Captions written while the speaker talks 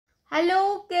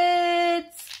Hello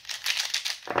kids,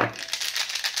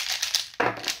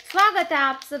 स्वागत है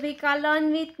आप सभी का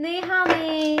लर्न विथ नेहा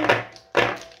में।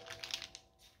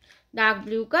 Dark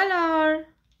blue colour,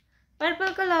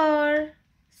 purple colour,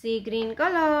 C green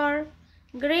colour,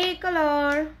 grey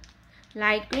colour,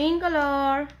 light green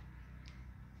colour,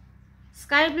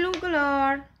 sky blue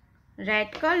colour,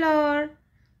 red colour,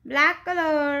 black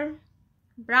colour,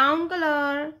 brown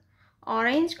colour,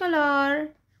 orange colour,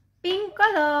 pink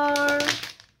color,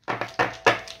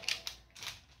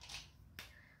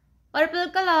 purple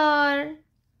color.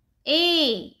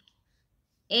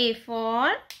 A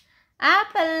for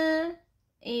apple,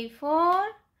 A for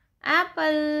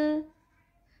apple.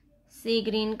 C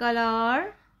green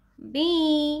color.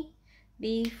 B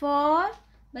for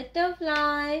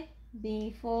butterfly,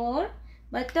 B for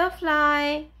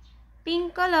butterfly.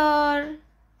 Pink color.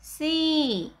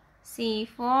 C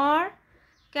for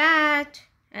cat,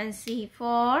 and C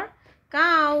for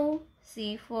cow,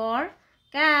 C for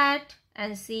cat,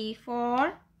 and C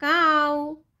for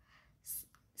cow.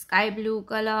 Sky blue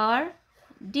color.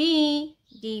 D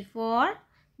for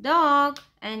dog,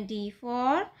 and D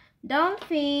for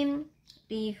dolphin,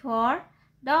 D for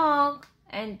dog,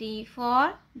 and D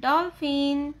for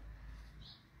dolphin.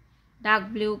 Dark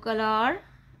blue color.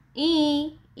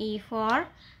 E for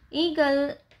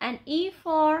eagle, and E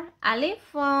for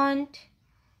elephant.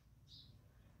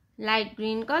 Light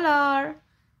green color.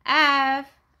 F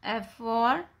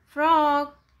for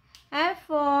frog, F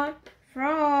for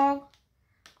frog.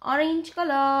 Orange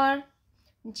color.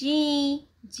 G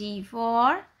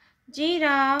for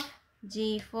giraffe,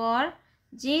 G for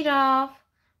giraffe.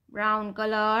 Brown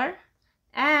color.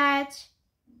 H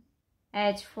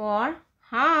for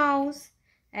house,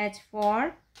 H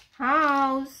for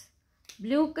house.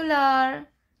 Blue color.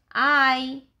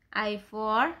 I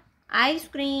for ice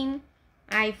cream,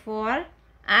 I for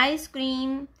ice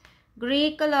cream.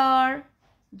 Grey color.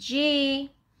 J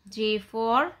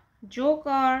for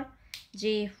joker,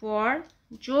 J for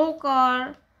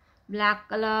joker. Black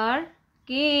color.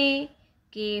 K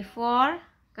for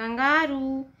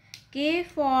kangaroo, K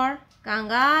for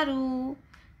kangaroo.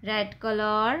 Red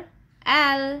color.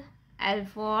 L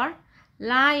for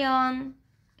lion,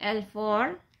 L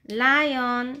for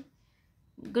lion.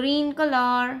 Green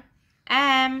color.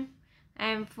 M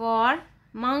for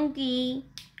monkey,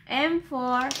 M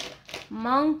for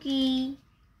monkey.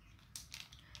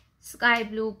 Sky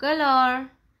blue color.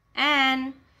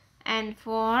 N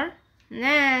for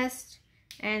nest,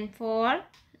 N for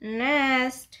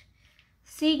nest.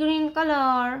 Sea green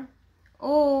color.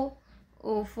 O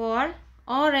for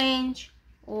orange,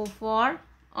 O for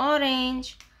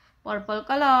orange. Purple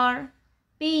color.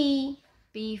 P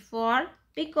for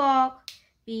peacock,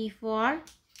 P for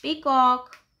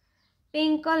peacock.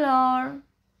 Pink color.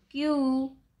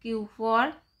 Q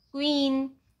for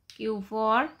queen, Q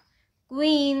for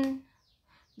queen.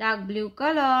 Dark blue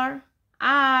color.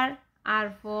 R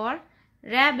for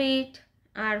rabbit,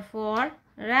 R for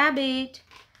rabbit.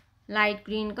 Light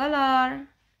green color.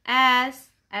 S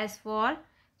for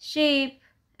sheep,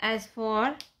 S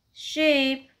for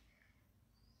sheep.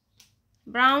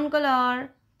 Brown color.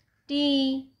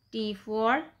 T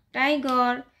for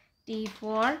tiger, T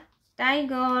for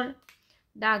tiger.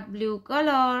 Dark blue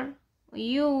color.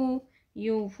 U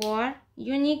for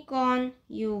unicorn,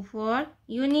 U for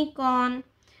unicorn.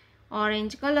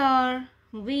 Orange color.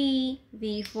 V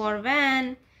for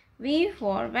van, V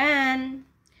for van.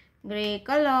 Gray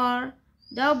color.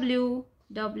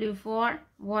 W for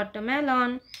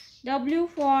watermelon, W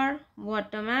for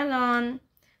watermelon.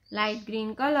 Light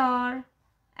green color.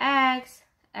 X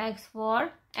for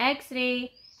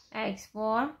X-ray, X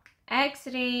for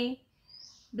X-ray.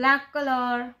 Black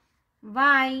color.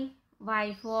 Y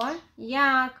for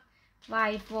yak,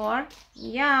 Y for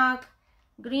yak.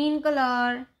 Green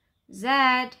color. Z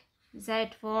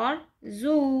for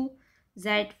zoo,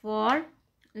 Z for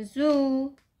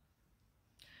zoo.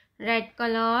 Red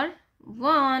color.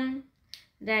 1,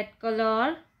 red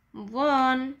color.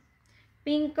 1.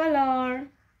 Pink color.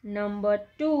 Number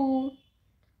 2,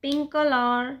 pink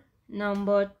color.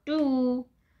 Number 2.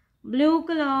 Blue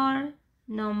color.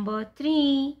 Number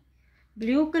 3,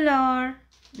 blue color.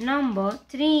 Number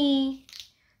 3.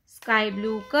 Sky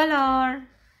blue color.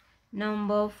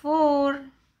 Number 4,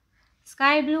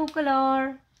 sky blue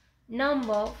color.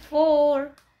 Number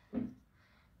 4.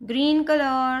 Green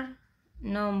color.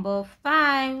 Number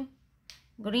 5,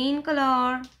 green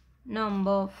color.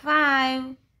 Number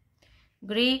 5.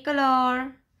 Gray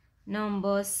color.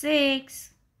 Number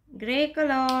 6, gray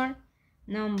color.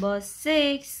 Number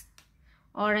 6.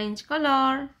 Orange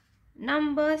color.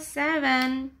 Number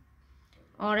 7.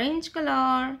 Orange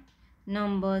color.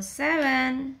 Number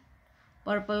 7.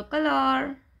 Purple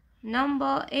color.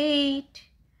 Number 8.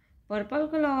 Purple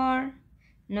color.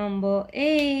 Number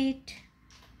 8.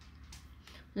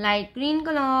 Light green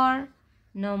color.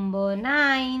 Number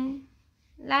 9.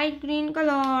 Light green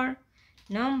color.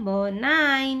 Number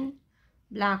 9.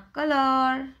 Black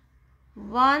color.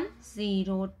 1,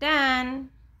 0, 10.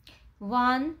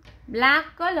 1.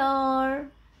 Black color.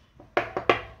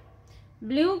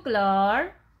 Blue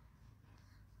color.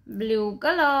 Blue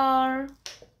color.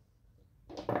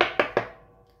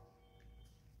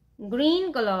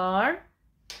 Green color.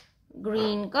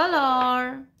 Green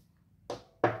color.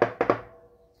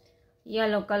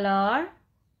 Yellow color.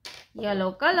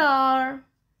 Yellow color.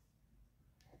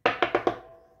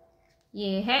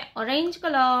 ये है orange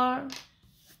colour.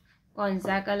 कौन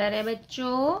सा colour है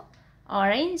बच्चों?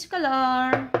 Orange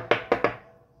colour.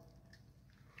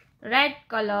 Red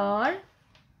colour.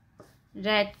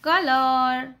 Red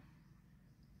colour.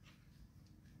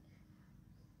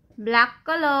 Black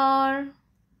colour.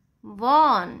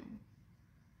 One.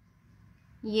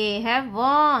 ये है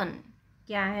one.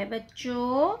 क्या है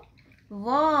बच्चों?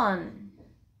 वन.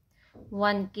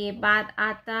 वन के बाद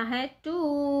आता है टू.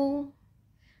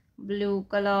 Blue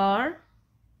colour.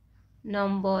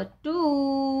 नंबर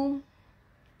 2.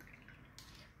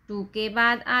 2 के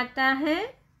बाद आता है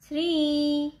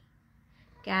 3.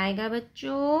 क्या आएगा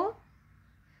बच्चों?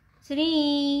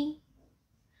 3.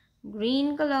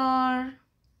 Green colour.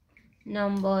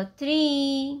 नंबर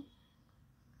 3.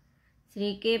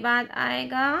 3 के बाद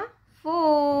आएगा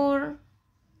 4.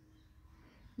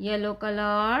 Yellow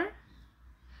colour.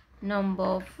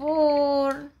 नंबर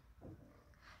 4.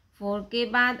 4 के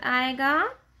बाद आएगा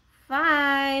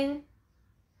 5.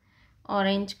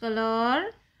 Orange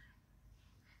colour.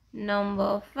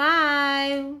 नंबर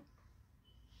 5.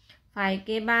 5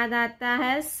 के बाद आता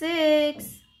है 6.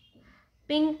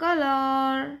 Pink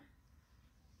colour.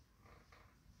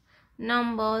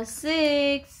 नंबर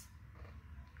 6.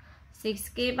 6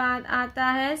 के बाद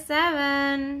आता है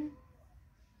 7.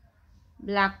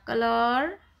 Black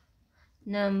colour.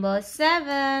 नंबर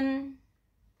 7.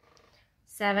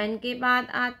 7 के बाद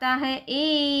आता है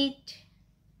 8.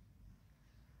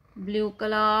 Blue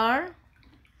colour.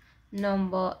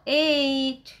 नंबर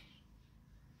 8.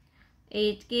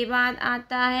 8 के बाद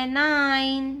आता है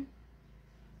 9.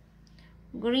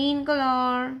 Green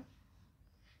colour.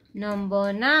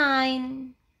 नंबर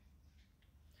 9.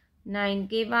 9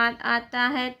 के बाद आता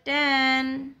है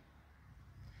 10.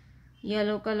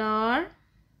 Yellow colour.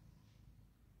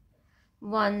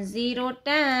 1, 0,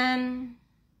 10.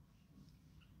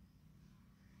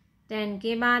 10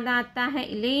 के बाद आता है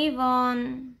 11.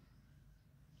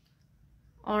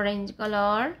 Orange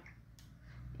colour.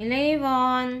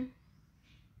 11.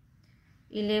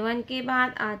 11 के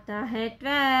बाद आता है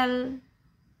 12.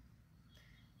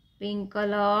 Pink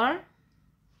colour.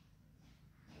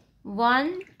 1,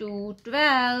 2,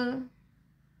 12.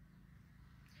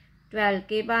 12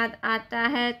 के बाद आता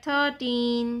है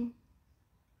 13.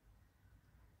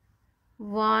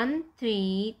 1,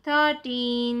 3,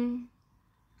 13.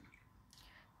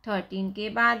 13 के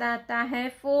बाद आता है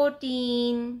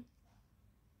 14.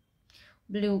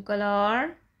 Blue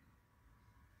colour.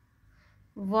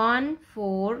 1,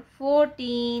 4,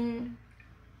 14.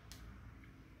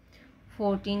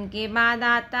 14 के बाद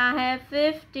आता है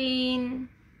 15.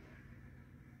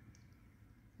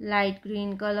 Light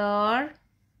green colour.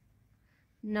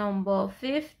 नंबर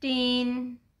 15.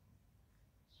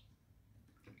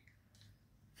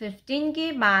 15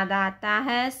 के बाद आता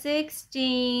है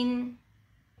 16.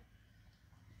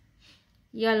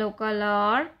 Yellow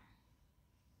colour.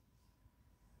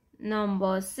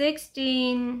 नंबर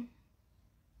 16.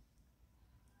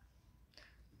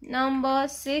 नंबर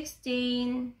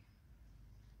 16.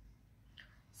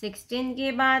 16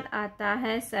 के बाद आता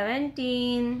है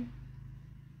 17.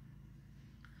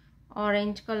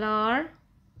 Orange colour.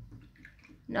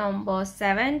 नंबर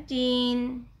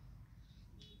 17.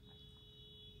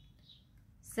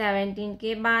 17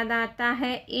 के बाद आता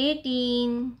है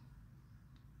 18.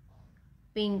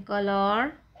 Pink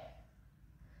colour.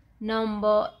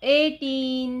 नंबर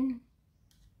 18.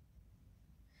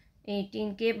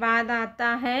 18 के बाद आता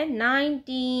है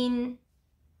 19.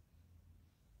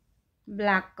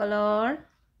 Black colour.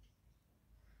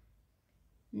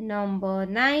 नंबर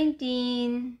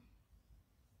 19.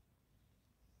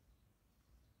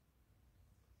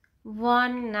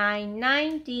 1, 9,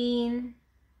 19.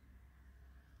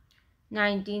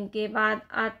 19 के बाद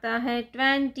आता है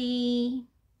 20.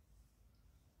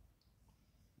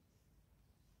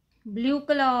 Blue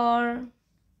colour.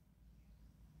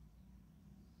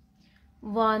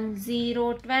 1,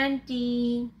 0,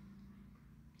 20.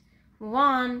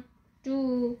 1,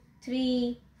 2,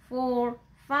 3, 4,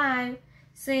 5,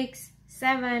 6,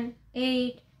 7,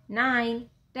 8, 9,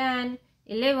 10,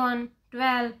 11,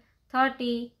 12,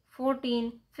 13,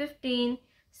 14, 15,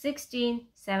 16,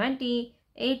 17,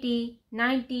 18,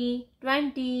 19,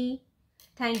 20.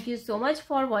 Thank you so much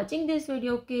for watching this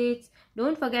video, kids.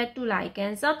 Don't forget to like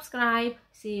and subscribe.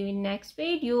 See you in next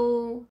video.